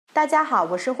大家好，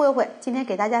我是慧慧，今天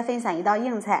给大家分享一道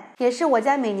硬菜，也是我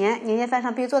家每年年夜饭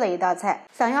上必做的一道菜。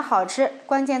想要好吃，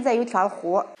关键在于调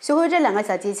糊。学会这2个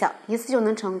小技巧，一次就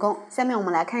能成功。下面我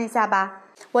们来看一下吧。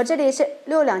我这里是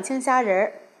6两青虾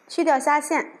仁，去掉虾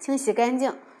线，清洗干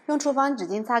净，用厨房纸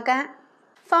巾擦干，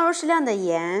放入适量的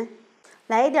盐，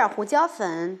来一点胡椒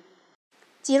粉，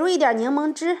挤入一点柠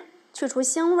檬汁，去除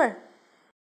腥味，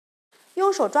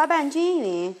用手抓拌均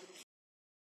匀。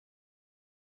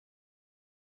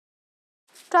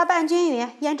抓拌均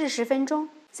匀，腌制10分钟。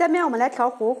下面我们来调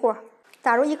糊糊，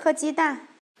打入1颗鸡蛋，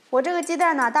我这个鸡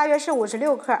蛋呢大约是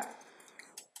56克，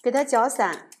给它搅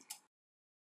散。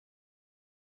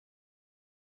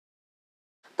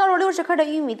倒入60克的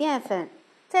玉米淀粉，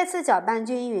再次搅拌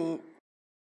均匀。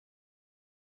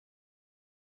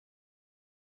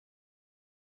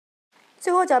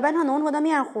最后搅拌成浓稠的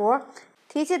面糊，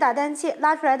提起打蛋器，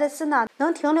拉出来的丝呢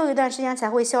能停留一段时间才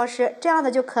会消失，这样的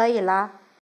就可以了。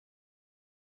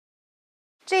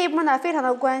这一步呢非常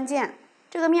的关键，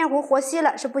这个面糊和稀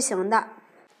了是不行的。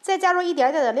再加入一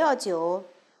点点的料酒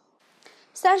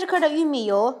，30克的玉米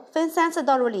油分3次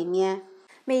倒入里面，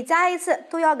每加一次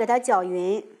都要给它搅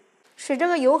匀，使这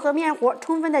个油和面糊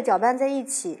充分的搅拌在一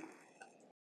起。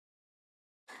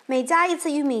每加一次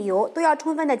玉米油都要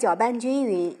充分的搅拌均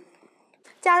匀。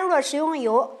加入了食用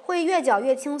油，会越搅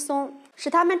越轻松，使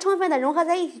它们充分的融合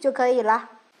在一起就可以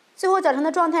了。最后搅成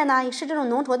的状态呢是这种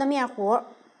浓稠的面糊。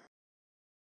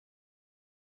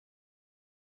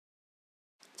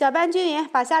搅拌均匀，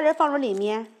把虾仁放入里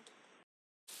面，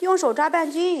用手抓拌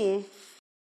均匀，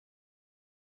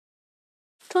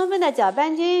充分的搅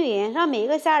拌均匀，让每一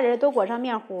个虾仁都裹上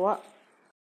面糊。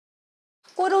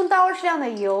锅中倒入适量的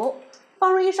油，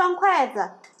放入1双筷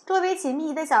子，周围起密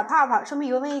集的小泡泡，说明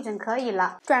油温已经可以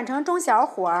了。转成中小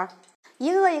火，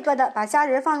一个一个的把虾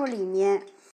仁放入里面。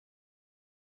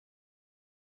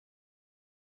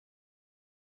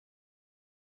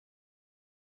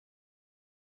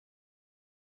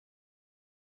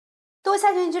都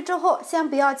下进去之后，先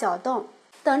不要搅动，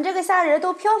等这个虾仁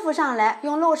都漂浮上来，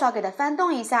用漏勺给它翻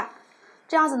动一下，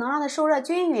这样子能让它受热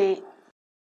均匀。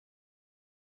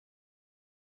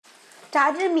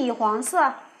炸至米黄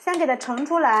色，先给它盛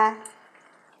出来。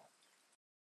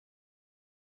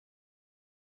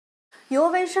油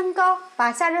温升高，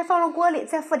把虾仁放入锅里，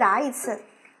再复炸一次，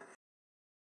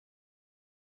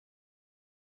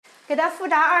给它复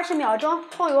炸20秒钟，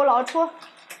后油捞出。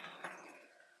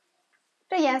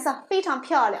这颜色非常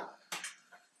漂亮。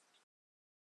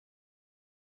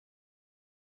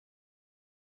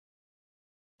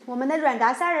我们的软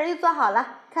炸虾仁就做好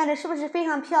了，看着是不是非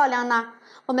常漂亮呢？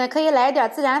我们可以来一点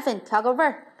孜然粉调个味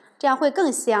儿，这样会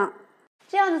更香。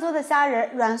这样子做的虾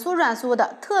仁软酥软酥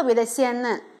的，特别的鲜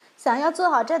嫩。想要做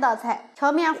好这道菜，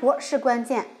调面糊是关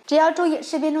键，只要注意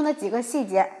视频中的几个细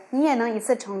节，你也能一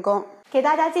次成功。给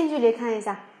大家近距离看一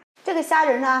下，这个虾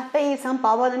仁呢被一层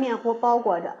薄薄的面糊包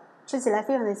裹着，吃起来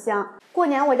非常的香。过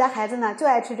年我家孩子呢就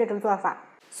爱吃这种做法，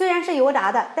虽然是油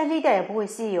炸的，但是一点也不会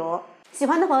吸油。喜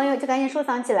欢的朋友就赶紧收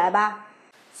藏起来吧。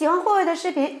喜欢慧慧的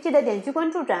视频，记得点击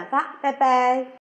关注转发，拜拜。